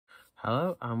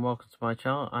Hello and welcome to my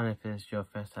channel, and if this is your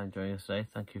first time joining us today,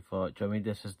 thank you for joining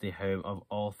me. This is the home of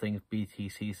all things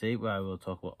Btcc, where I will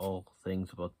talk about all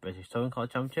things about the British Touring Car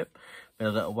Championship. Been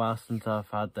a little while since I've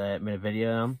had made a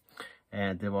video now,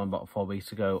 and did one about 4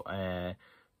 weeks ago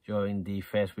during the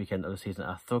first weekend of the season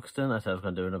at Thruxton. I said I was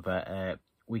going to do another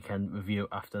weekend review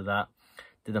after that.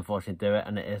 Did unfortunately do it,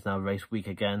 and it is now race week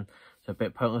again, so a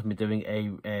bit pointless me doing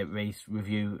a race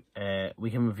review,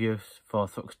 weekend review for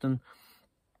Thruxton.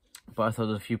 But I thought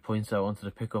there was a few points I wanted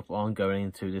to pick up on going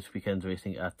into this weekend's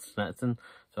racing at Snetterton.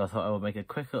 So I thought I would make a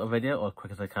quick little video, or as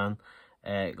quick as I can,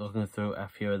 looking through a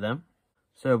few of them.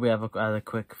 So we have had a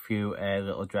quick few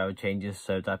little driver changes.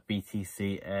 So that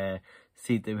BTC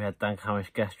seat that we had Dan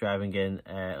Hamish guest driving in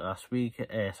last weekend,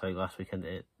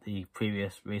 the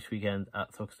previous race weekend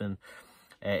at Thruxton,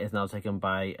 is now taken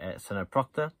by Senna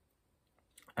Proctor.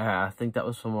 I think that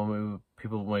was someone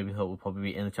people maybe thought would probably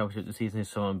be in the championship this season. He's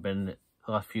someone been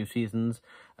the last few seasons,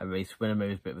 a race winner.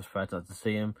 Maybe it's a bit of a surprise not to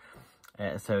see him,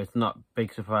 so it's not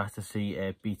big surprise to see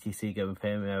BTC go with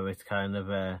him. It's kind of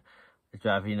a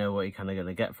driver, you know what you're kind of going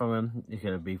to get from him. He's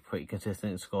going to be pretty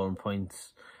consistent in scoring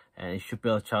points, and he should be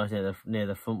able to challenge near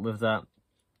the front with that.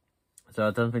 So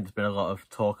I don't think there's been a lot of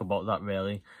talk about that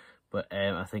really, but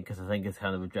I think it's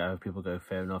kind of a driver people go,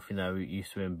 fair enough, you know, we're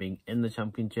used to him being in the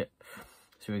championship,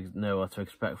 so we know what to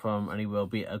expect from him, and he will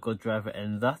be a good driver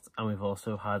in that. And we've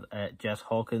also had Jess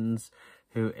Hawkins,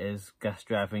 who is guest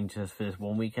driving just for this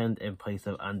one weekend in place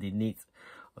of Andy Neat.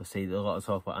 Obviously, a lot of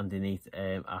talk about Andy Neat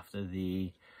after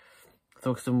the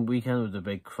Thruxton weekend with the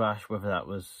big crash, whether that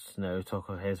was, you know, talk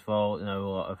of his fault, you know, a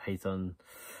lot of hate on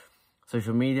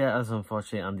social media, as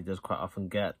unfortunately Andy does quite often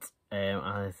get. And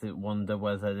I wonder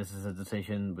whether this is a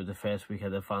decision with the first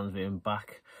weekend of fans being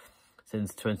back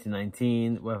since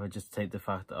 2019, whether just take the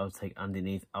fact that I'll take Andy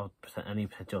Neat out any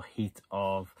potential heat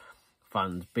of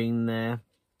fans being there,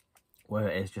 whether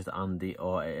it's just Andy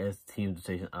or it is team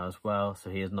decision as well. So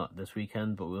he is not this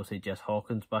weekend, but we'll see Jess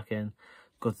Hawkins back in.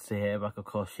 Good to see her back. Of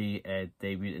course, she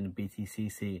debuted in the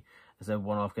Btcc as a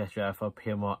one-off guest driver for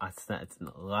PMR at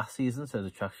Snetterton last season, so the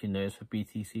track she knows for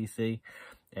Btcc.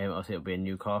 Obviously it'll be a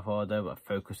new car for her though, but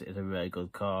Focus is a really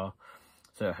good car,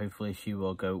 so hopefully she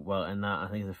will go well in that. I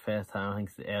think it's the first time, I think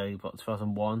it's the early, about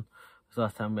 2001 was the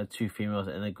last time we had two females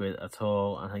in the grid at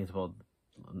all. I think it's about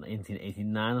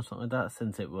 1989 or something like that,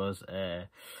 since it was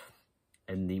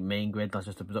in the main grid, not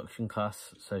just the production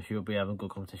class. So she'll be having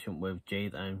good competition with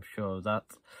Jade, I'm sure of that.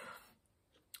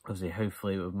 Obviously,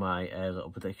 hopefully with my little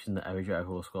prediction that every driver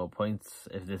will score points.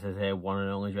 If this is her one and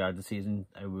only drive of the season,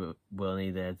 I will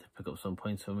need to pick up some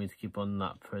points for me to keep on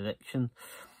that prediction.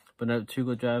 But no, two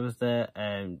good drivers there.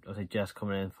 Obviously Jess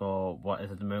coming in for what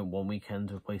is at the moment one weekend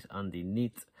to replace Andy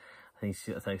Neat. I think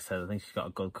like I said, I think she's got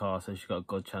a good car, so she's got a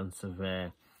good chance of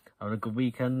having a good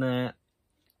weekend there.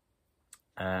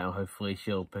 And hopefully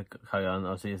she'll carry on.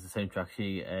 Obviously it's the same track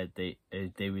she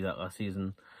debuted at last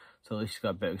season, so at least she's got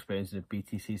a bit of experience in the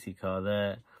BTCC car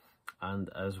there. And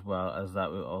as well as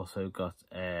that,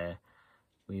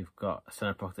 we've got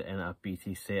Senna Proctor in at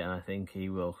BTC, and I think he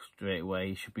will straight away.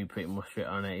 He should be pretty much straight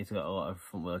on it. He's got a lot of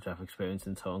front wheel drive experience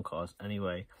in towing cars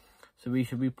anyway, so we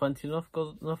should be good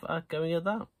enough at going at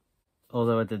that.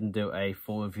 Although I didn't do a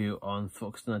full review on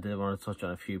Thruxton, I did want to touch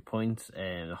on a few points.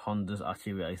 The Hondas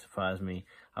actually really surprised me.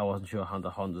 I wasn't sure how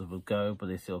the Hondas would go, but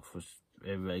they still look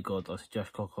really good. Obviously Josh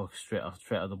Cook straight out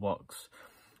of the box.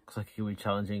 Looks like he'll be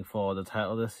challenging for the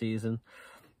title this season.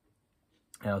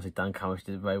 Obviously Dan Hamish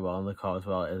did very well in the car as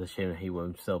well. It's a shame that he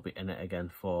won't still be in it again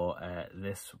for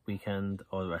this weekend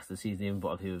or the rest of the season,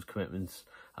 but he was commitments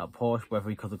at Porsche. Whether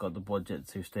he could have got the budget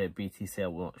to stay at BTC,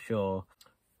 I'm not sure.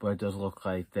 But it does look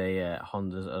like the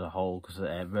Hondas as a whole, because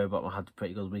Robotman had a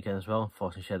pretty good weekend as well.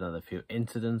 Unfortunately, she had a few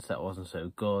incidents that wasn't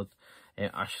so good.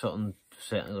 Ash Sutton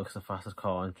certainly looks the fastest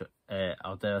car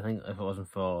out there. I think if it wasn't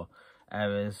for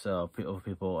errors or other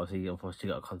people, obviously unfortunately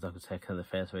got contact with Tech in the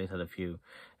first race, had a few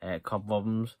car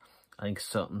problems. I think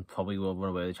Sutton probably will run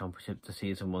away with the championship this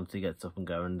season once he gets up and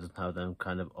going and doesn't have them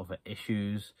kind of other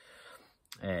issues.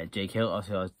 Jake Hill,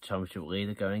 also our championship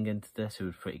leader going into this, who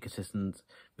was pretty consistent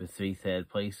with 3 third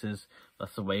places.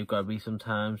 That's the way you've got to be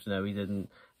sometimes. You know, he didn't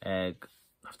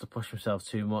have to push himself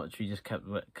too much. He just kept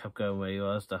going where he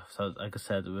was. So, like I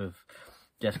said, with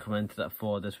Jess coming into that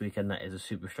Ford this weekend, that is a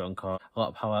super strong car. A lot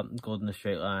of power, good in the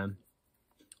straight line.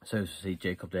 So to see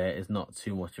Jacob there is not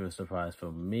too much of a surprise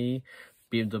for me.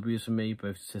 BMWs for me,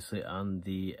 both Sicily and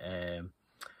the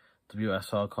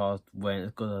WSR cars weren't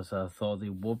as good as I thought they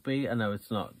would be. I know it's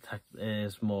not, it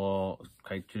is more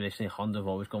quite traditionally Honda have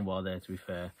always gone well there, to be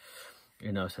fair.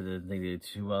 You know, so I didn't think they did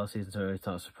too well this season, so it's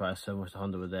not a surprise so much the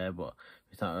Honda were there, but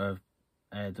it's not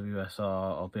WSR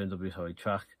or BMW sorry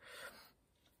track.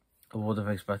 I would have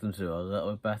expected them to do a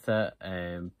little bit better,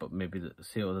 but maybe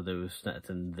see what they do with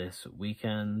Snetterton this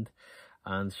weekend.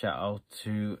 And shout out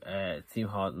to Team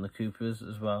Hard and the Coopers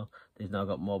as well. They've now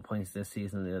got more points this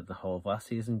season than they did the whole of last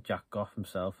season. Jack Goff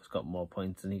himself has got more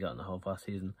points than he got in the whole of last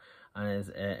season, and is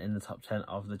in the top 10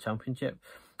 of the championship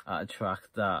at a track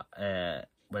that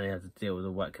when he had to deal with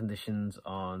the wet conditions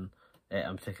on,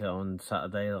 in particular on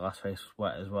Saturday, the last race was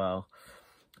wet as well,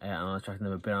 and on a track I've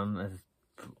never been on. It's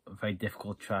a very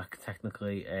difficult track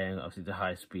technically, and obviously the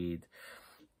high speed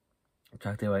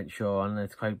track they weren't sure on.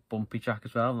 It's quite bumpy track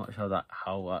as well. I'm not sure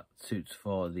how that suits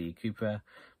for the Cooper,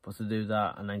 but to do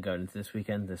that and then going into this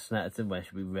weekend, the Snetterton, where it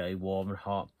should be really warm and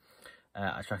hot,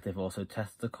 a track they've also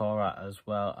tested the car at as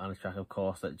well, and a track of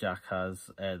course that Jack has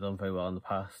done very well in the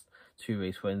past. 2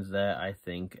 race wins there. I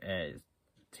think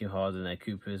Team Hard and their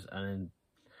Coopers and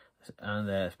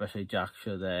especially Jack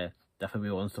should definitely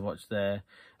be ones to watch there.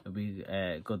 It'll be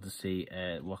good to see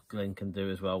what Glenn can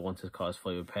do as well once his car is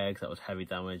fully repaired, because that was heavy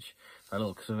damage. By the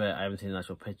looks of it, I haven't seen an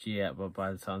actual picture yet, but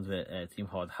by the sounds of it, Team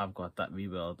Hard have got that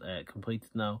rebuild completed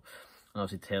now. And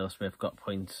obviously Taylor Smith got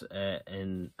points at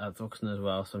Thruxton as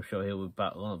well, so I'm sure he'll be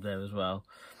battling up there as well.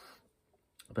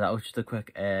 But that was just a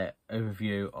quick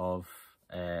overview of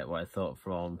what I thought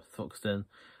from Thruxton.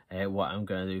 What I'm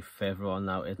going to do further on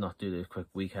now is not do those quick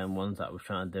weekend ones that I was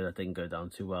trying to do. That didn't go down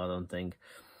too well, I don't think.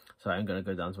 So I'm going to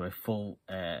go down to my full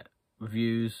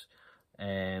reviews.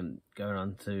 Going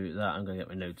on to that, I'm going to get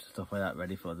my notes and stuff like that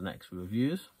ready for the next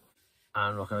reviews.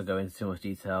 I'm not going to go into too much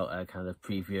detail, kind of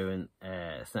previewing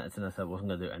Snetterton. I said I wasn't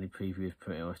going to do any previews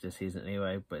pretty much this season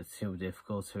anyway, but it's super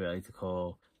difficult to really to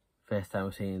call. First time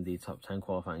we're seeing the top 10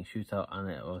 qualifying shootout,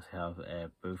 and it also have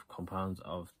both compounds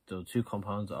of the 2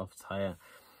 compounds of tyre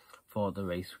for the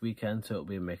race weekend, so it'll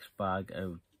be a mixed bag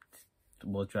of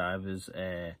more drivers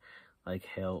like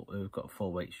Hill, who've got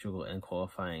full weight struggle in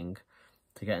qualifying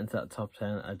to get into that top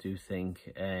 10. I do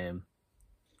think I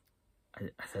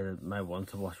said my one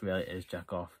to watch really is Jack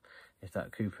Goff. If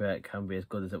that Cooper can be as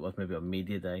good as it was maybe on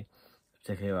media day,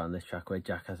 particularly around this track where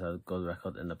Jack has a good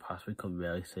record in the past, we could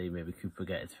really see maybe Cooper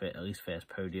get his at least first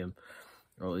podium,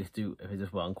 or at least do, if he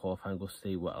does well in qualifying, we'll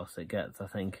see what else it gets. I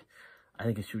think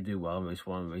it should do well in race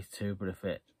 1 and race 2, but if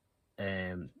it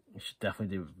should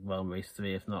definitely do well in race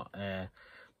 3, if not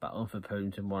battling for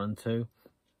podiums in 1 and 2.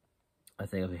 I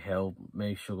think if Hill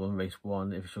may struggle in race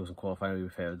 1, if he struggles in qualifying, we'll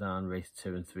be further down. Race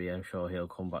 2 and 3, I'm sure he'll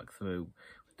come back through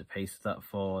with the pace of that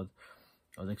Ford.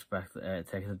 I would expect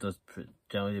Texas does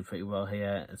generally do pretty well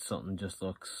here. It's something just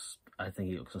looks, I think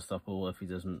he looks unstoppable if he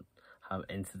doesn't have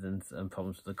incidents and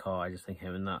problems with the car. I just think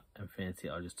him and that Infinity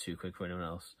are just too quick for anyone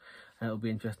else. And it'll be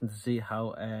interesting to see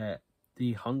how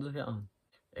the Hondas get on.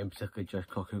 In particular, Josh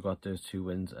Cook, who got those 2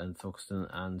 wins, and Thruxton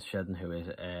and Shedden, who is,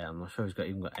 I'm not sure if he's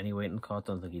even got any weight in the car, I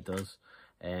don't think he does.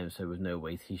 So with no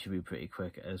weight, he should be pretty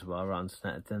quick as well around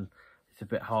Snetterton. It's a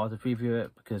bit hard to preview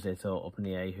it because it's all up in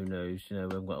the air, who knows, you know,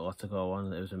 we've got a lot to go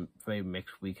on. It was a very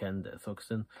mixed weekend at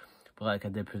Thruxton, but like I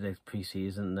did predict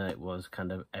pre-season, it was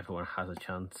kind of everyone has a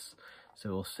chance. So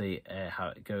we'll see how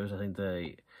it goes. I think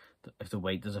if the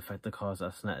weight does affect the cars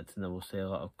at Snetterton, then we'll see a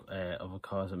lot of other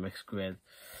cars at mixed grid.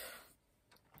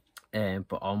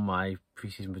 But on my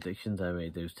pre-season predictions, I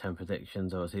made those 10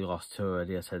 predictions. Obviously lost 2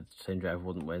 already. I said the same driver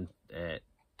wouldn't win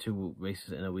 2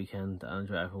 races in a weekend, and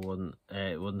the driver wouldn't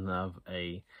have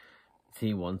a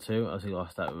team 1-2. Obviously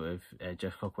lost that with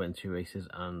Jeff Cook winning 2 races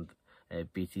and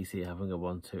Btcc having a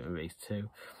 1-2 in race 2.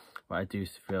 But I do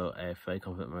feel very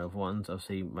confident in my other ones.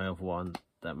 Obviously my other one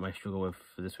that I might struggle with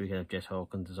for this weekend, if Jess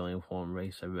Hawkins is only in 1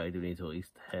 race, I really do need to at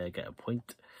least get a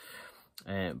point.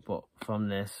 But from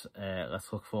this,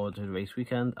 let's look forward to the race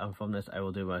weekend, and from this I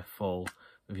will do my full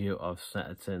review of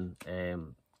Snetterton,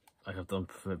 like I've done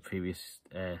for previous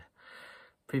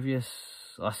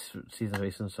last season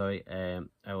racing. Sorry,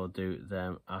 I will do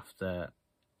them after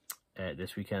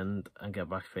this weekend and get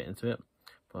back straight into it.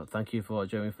 But thank you for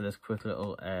joining me for this quick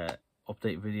little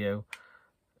update video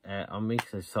on me,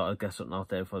 because I sort of get something out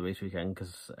there for the race weekend,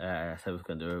 because I said I was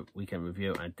going to do a weekend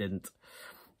review and I didn't.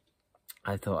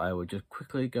 I thought I would just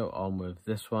quickly go on with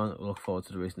this one. Look forward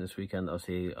to the racing this weekend. I'll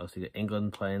see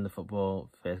England playing the football.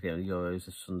 First game of the Euros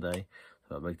this Sunday.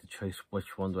 So I'll make the choice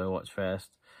which one do I watch first.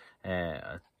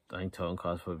 I think touring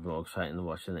cars will be more exciting than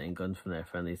watching England from their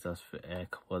friendlies last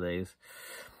couple of days.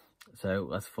 So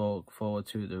let's look forward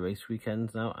to the race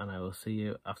weekend now, and I will see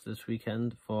you after this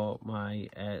weekend for my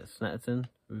Snetterton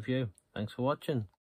review. Thanks for watching.